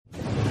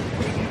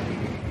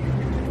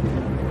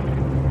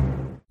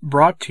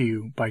Brought to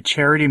you by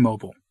Charity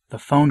Mobile, the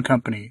phone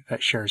company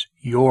that shares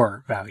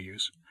your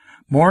values.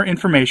 More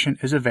information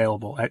is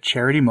available at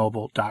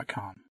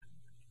CharityMobile.com.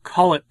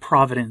 Call it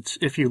Providence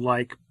if you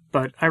like,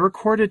 but I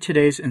recorded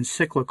today's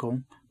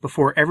encyclical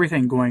before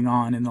everything going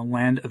on in the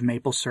land of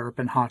maple syrup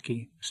and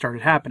hockey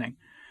started happening.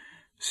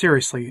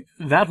 Seriously,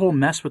 that whole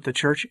mess with the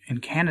church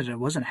in Canada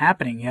wasn't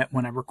happening yet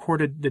when I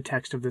recorded the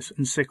text of this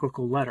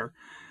encyclical letter,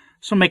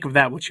 so make of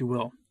that what you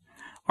will.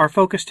 Our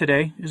focus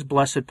today is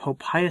Blessed Pope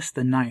Pius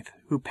IX,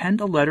 who penned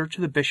a letter to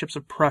the bishops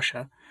of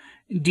Prussia,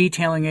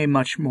 detailing a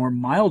much more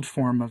mild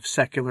form of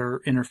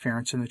secular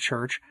interference in the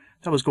church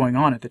that was going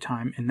on at the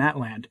time in that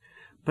land,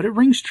 but it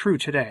rings true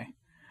today.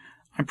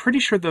 I'm pretty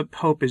sure the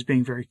Pope is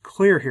being very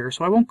clear here,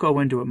 so I won't go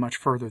into it much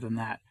further than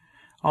that.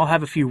 I'll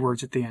have a few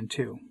words at the end,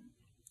 too.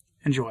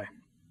 Enjoy.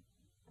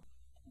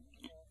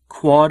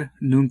 Quod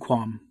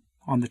Nunquam,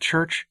 on the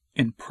Church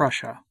in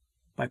Prussia,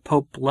 by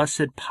Pope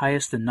Blessed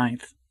Pius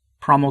IX,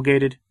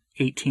 promulgated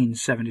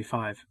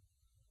 1875.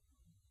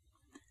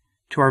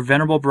 To our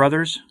venerable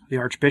brothers, the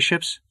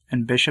archbishops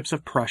and bishops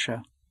of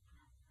Prussia.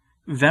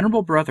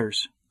 Venerable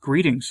brothers,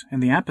 greetings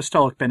and the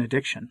apostolic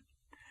benediction.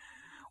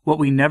 What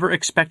we never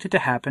expected to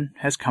happen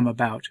has come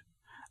about.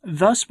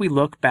 Thus we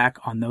look back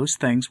on those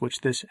things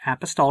which this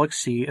apostolic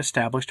see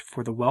established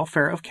for the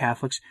welfare of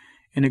Catholics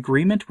in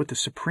agreement with the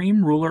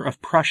supreme ruler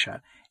of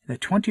Prussia in the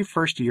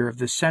 21st year of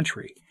this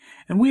century,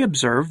 and we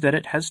observe that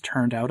it has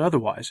turned out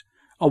otherwise.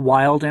 A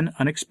wild and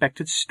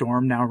unexpected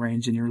storm now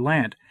reigns in your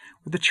land,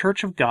 where the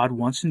Church of God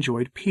once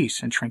enjoyed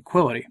peace and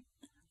tranquility.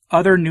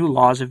 Other new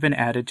laws have been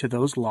added to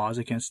those laws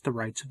against the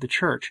rights of the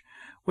Church,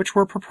 which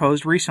were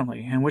proposed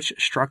recently, and which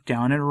struck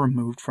down and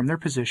removed from their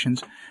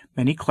positions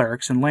many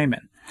clerics and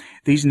laymen.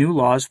 These new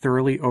laws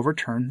thoroughly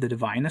overturn the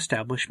divine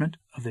establishment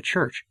of the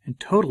Church, and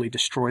totally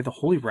destroy the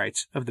holy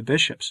rights of the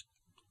bishops.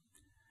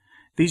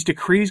 These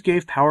decrees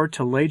gave power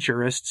to lay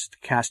jurists to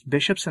cast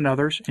bishops and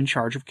others in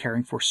charge of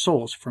caring for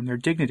souls from their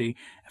dignity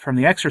and from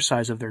the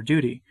exercise of their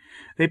duty.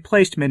 They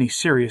placed many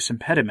serious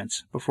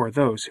impediments before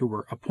those who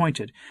were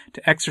appointed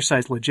to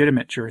exercise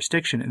legitimate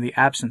jurisdiction in the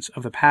absence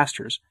of the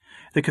pastors.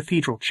 The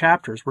cathedral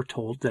chapters were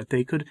told that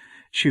they could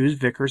choose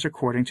vicars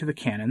according to the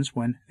canons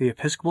when the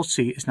episcopal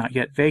see is not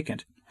yet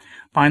vacant.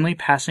 Finally,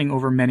 passing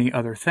over many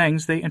other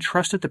things, they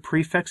entrusted the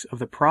prefects of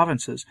the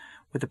provinces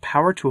with the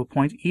power to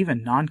appoint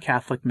even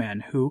non-Catholic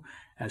men who,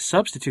 as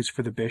substitutes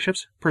for the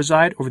bishops,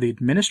 preside over the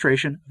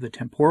administration of the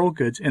temporal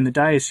goods in the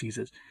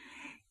dioceses,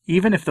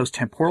 even if those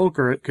temporal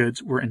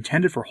goods were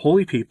intended for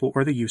holy people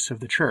or the use of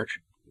the Church.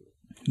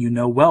 You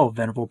know well,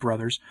 venerable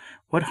brothers,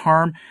 what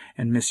harm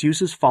and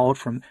misuses followed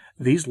from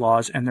these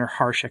laws and their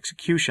harsh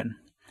execution.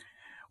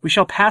 We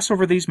shall pass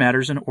over these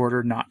matters in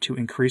order not to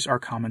increase our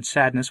common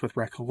sadness with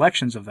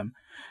recollections of them.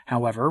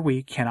 However,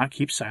 we cannot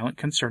keep silent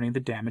concerning the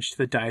damage to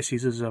the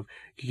dioceses of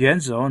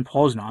Gniezno and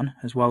Poznan,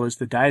 as well as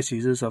the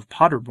dioceses of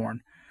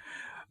Paderborn.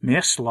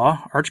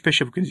 Mieczysław,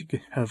 Archbishop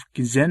of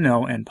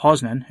Gniezno and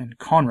Poznan, and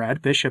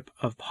Conrad, Bishop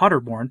of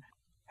Paderborn,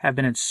 have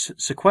been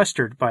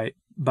sequestered by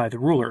the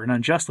ruler and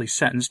unjustly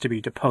sentenced to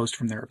be deposed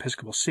from their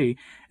episcopal see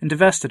and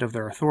divested of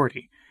their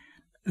authority.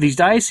 These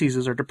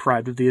dioceses are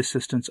deprived of the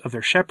assistance of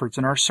their shepherds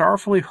and are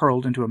sorrowfully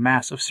hurled into a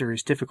mass of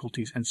serious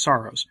difficulties and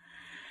sorrows.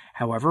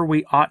 However,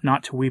 we ought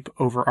not to weep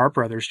over our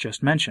brothers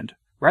just mentioned.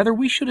 Rather,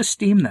 we should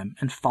esteem them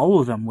and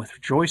follow them with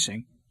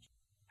rejoicing.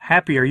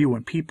 Happy are you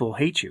when people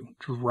hate you,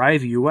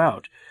 drive you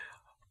out,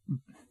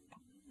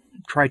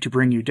 try to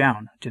bring you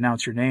down,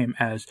 denounce your name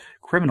as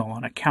criminal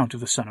on account of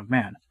the Son of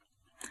Man.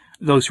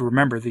 Those who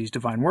remember these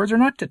divine words are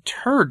not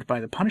deterred by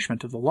the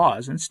punishment of the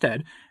laws.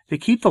 Instead, they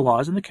keep the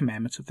laws and the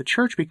commandments of the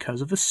Church because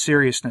of the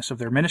seriousness of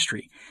their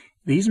ministry.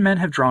 These men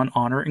have drawn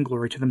honor and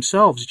glory to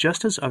themselves,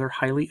 just as other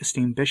highly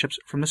esteemed bishops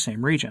from the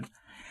same region.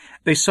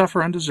 They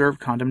suffer undeserved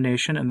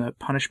condemnation and the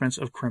punishments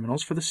of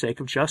criminals for the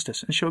sake of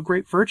justice, and show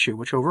great virtue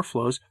which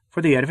overflows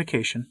for the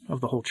edification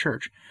of the whole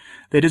Church.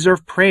 They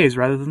deserve praise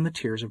rather than the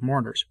tears of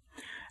mourners.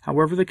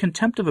 However, the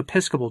contempt of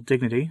episcopal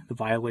dignity, the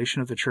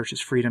violation of the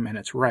Church's freedom and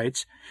its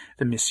rights,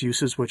 the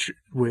misuses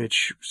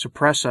which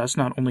suppress us,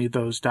 not only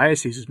those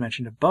dioceses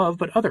mentioned above,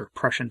 but other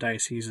Prussian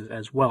dioceses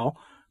as well,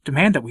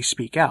 demand that we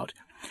speak out.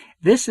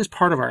 This is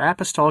part of our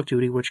apostolic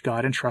duty which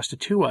God entrusted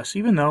to us,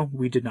 even though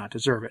we did not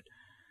deserve it.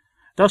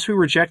 Thus we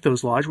reject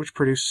those laws which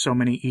produce so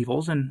many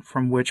evils, and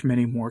from which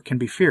many more can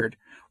be feared.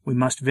 We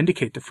must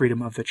vindicate the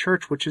freedom of the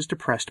Church, which is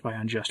depressed by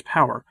unjust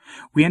power.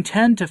 We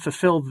intend to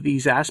fulfill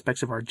these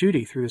aspects of our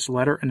duty through this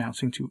letter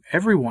announcing to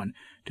everyone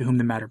to whom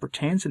the matter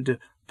pertains and to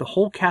the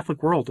whole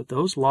Catholic world that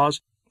those laws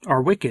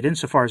are wicked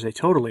insofar as they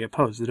totally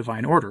oppose the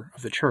divine order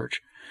of the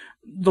Church.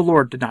 The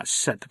Lord did not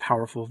set the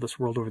powerful of this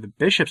world over the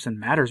bishops in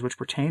matters which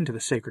pertain to the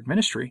sacred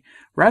ministry.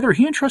 Rather,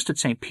 he entrusted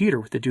St. Peter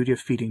with the duty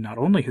of feeding not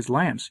only his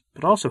lambs,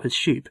 but also his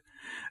sheep.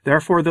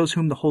 Therefore, those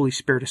whom the Holy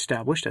Spirit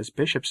established as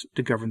bishops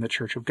to govern the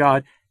Church of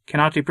God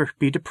cannot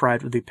be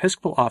deprived of the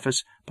episcopal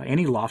office by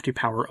any lofty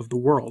power of the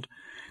world.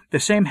 The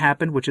same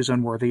happened which is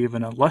unworthy of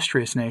an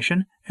illustrious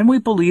nation, and we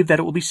believe that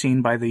it will be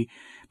seen by the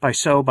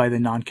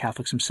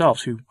non-Catholics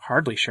themselves, who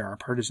hardly share our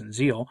partisan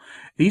zeal.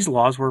 These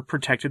laws were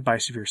protected by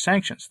severe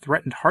sanctions,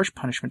 threatened harsh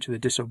punishment to the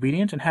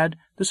disobedient, and had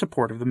the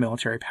support of the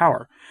military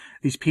power.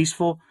 These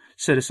peaceful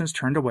citizens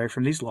turned away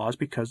from these laws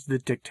because of the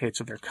dictates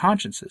of their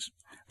consciences.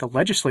 The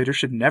legislators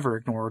should never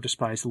ignore or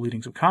despise the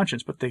leadings of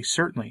conscience, but they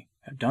certainly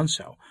have done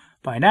so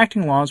by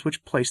enacting laws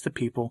which place the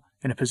people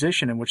in a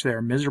position in which they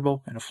are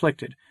miserable and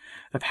afflicted.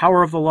 The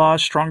power of the law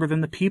is stronger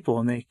than the people,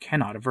 and they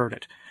cannot avert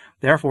it.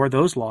 Therefore,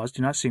 those laws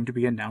do not seem to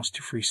be announced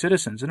to free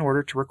citizens in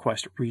order to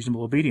request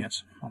reasonable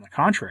obedience. On the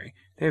contrary,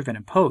 they have been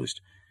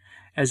imposed,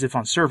 as if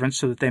on servants,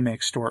 so that they may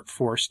extort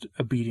forced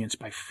obedience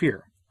by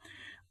fear.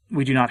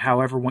 We do not,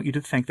 however, want you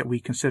to think that we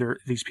consider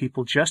these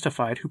people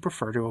justified who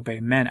prefer to obey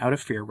men out of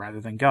fear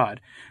rather than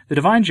God. The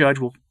divine judge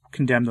will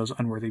condemn those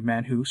unworthy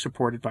men who,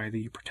 supported by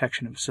the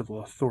protection of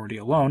civil authority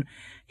alone,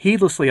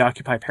 heedlessly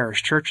occupy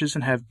parish churches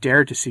and have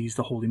dared to seize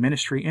the holy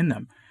ministry in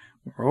them.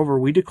 Moreover,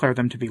 we declare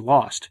them to be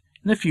lost.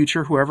 In the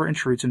future, whoever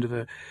intrudes into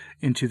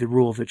the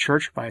rule of the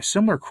Church by a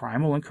similar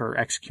crime will incur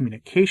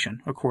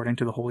excommunication according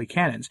to the holy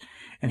canons,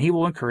 and he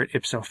will incur it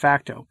ipso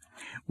facto.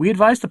 We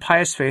advise the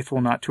pious faithful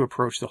not to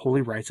approach the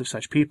holy rites of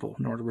such people,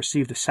 nor to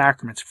receive the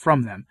sacraments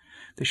from them.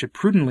 They should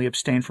prudently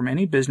abstain from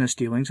any business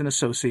dealings and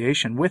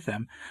association with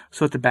them,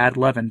 so that the bad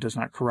leaven does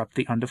not corrupt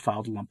the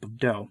undefiled lump of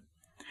dough.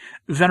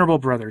 Venerable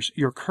brothers,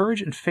 your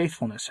courage and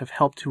faithfulness have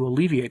helped to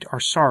alleviate our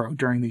sorrow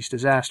during these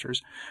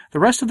disasters. The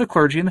rest of the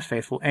clergy and the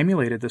faithful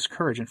emulated this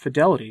courage and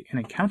fidelity in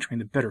encountering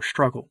the bitter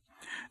struggle.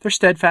 Their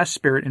steadfast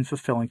spirit in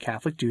fulfilling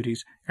Catholic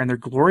duties and their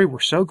glory were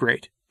so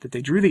great that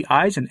they drew the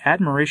eyes and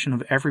admiration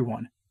of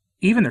everyone,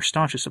 even their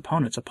staunchest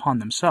opponents, upon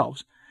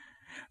themselves.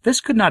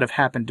 This could not have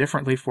happened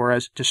differently, for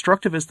as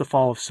destructive as the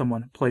fall of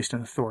someone placed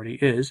in authority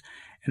is,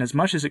 and as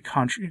much as it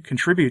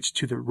contributes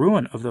to the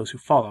ruin of those who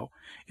follow,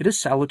 it is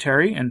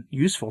salutary and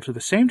useful to the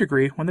same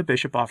degree when the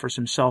bishop offers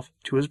himself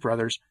to his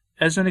brothers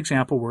as an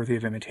example worthy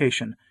of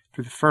imitation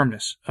through the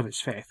firmness of his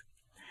faith.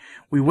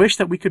 We wish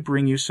that we could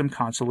bring you some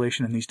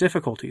consolation in these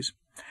difficulties.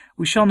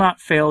 We shall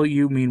not fail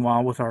you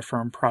meanwhile with our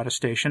firm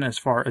protestation as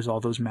far as all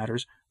those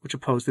matters which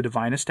oppose the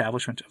divine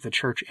establishment of the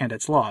Church and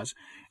its laws,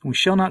 and we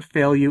shall not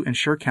fail you in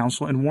sure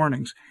counsel and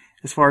warnings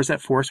as far as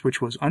that force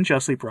which was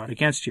unjustly brought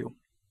against you.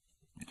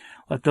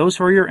 Let those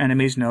who are your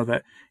enemies know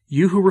that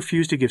you who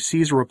refuse to give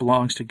Caesar what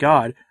belongs to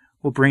God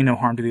will bring no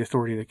harm to the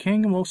authority of the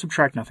king and will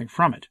subtract nothing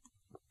from it.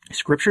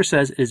 Scripture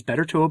says it is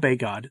better to obey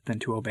God than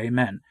to obey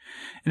men.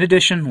 In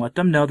addition, let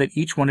them know that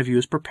each one of you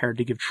is prepared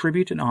to give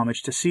tribute and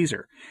homage to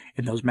Caesar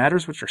in those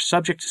matters which are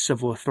subject to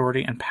civil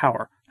authority and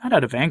power, not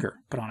out of anger,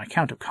 but on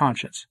account of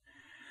conscience.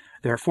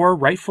 Therefore,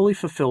 rightfully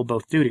fulfill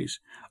both duties.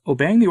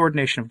 Obeying the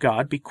ordination of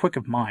God, be quick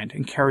of mind,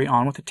 and carry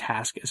on with the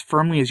task as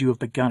firmly as you have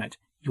begun it.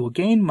 You will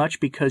gain much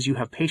because you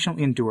have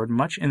patiently endured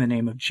much in the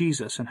name of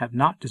Jesus and have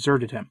not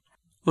deserted him.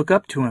 Look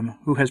up to him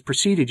who has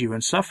preceded you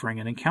in suffering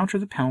and encounter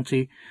the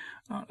penalty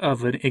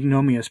of an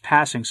ignominious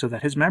passing, so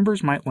that his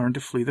members might learn to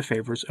flee the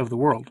favors of the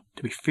world,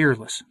 to be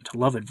fearless, to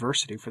love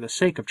adversity for the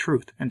sake of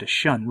truth, and to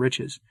shun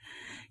riches.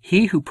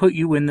 He who put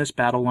you in this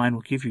battle line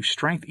will give you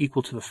strength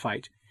equal to the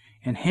fight.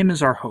 In him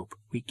is our hope.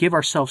 We give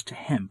ourselves to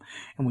him,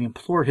 and we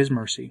implore his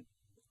mercy.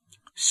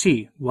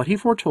 See, what he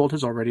foretold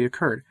has already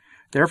occurred.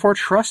 Therefore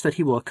trust that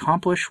he will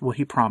accomplish what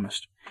he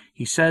promised.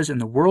 He says, in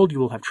the world you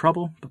will have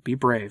trouble, but be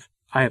brave.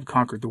 I have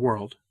conquered the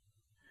world.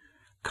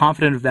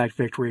 Confident of that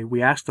victory,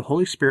 we ask the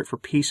Holy Spirit for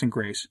peace and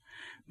grace.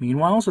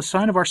 Meanwhile, as a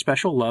sign of our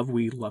special love,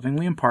 we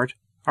lovingly impart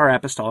our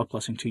apostolic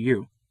blessing to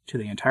you, to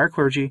the entire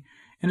clergy,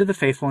 and to the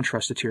faithful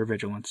entrusted to your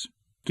vigilance.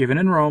 Given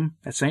in Rome,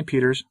 at St.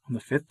 Peter's, on the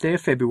 5th day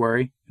of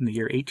February, in the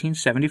year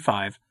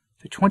 1875,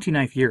 the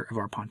 29th year of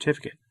our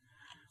pontificate.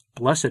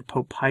 Blessed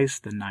Pope Pius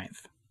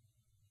IX.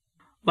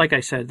 Like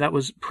I said, that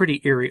was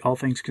pretty eerie, all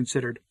things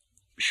considered.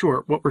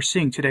 Sure, what we're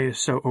seeing today is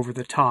so over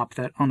the top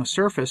that on the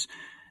surface,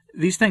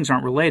 these things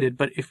aren't related,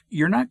 but if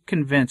you're not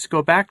convinced,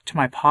 go back to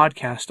my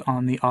podcast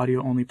on the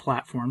audio-only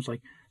platforms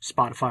like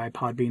Spotify,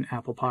 Podbean,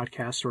 Apple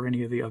Podcasts, or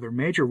any of the other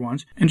major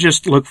ones, and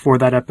just look for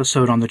that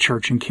episode on the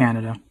Church in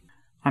Canada.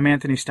 I'm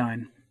Anthony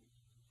Stein.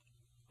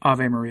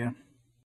 Ave Maria.